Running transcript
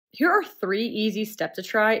Here are 3 easy steps to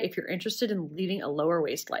try if you're interested in leading a lower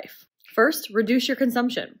waste life. First, reduce your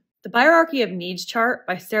consumption. The Hierarchy of Needs chart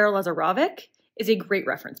by Sarah Lazarovic is a great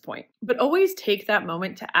reference point, but always take that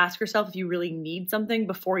moment to ask yourself if you really need something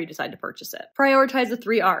before you decide to purchase it. Prioritize the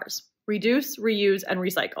 3 R's. Reduce, reuse, and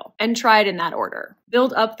recycle. And try it in that order.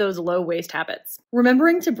 Build up those low waste habits.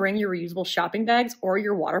 Remembering to bring your reusable shopping bags or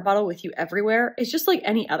your water bottle with you everywhere is just like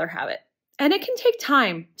any other habit. And it can take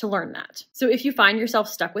time to learn that. So if you find yourself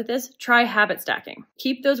stuck with this, try habit stacking.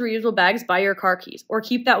 Keep those reusable bags by your car keys, or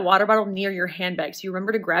keep that water bottle near your handbag so you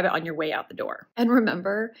remember to grab it on your way out the door. And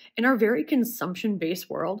remember, in our very consumption-based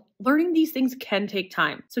world, learning these things can take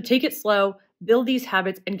time. So take it slow, build these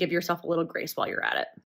habits, and give yourself a little grace while you're at it.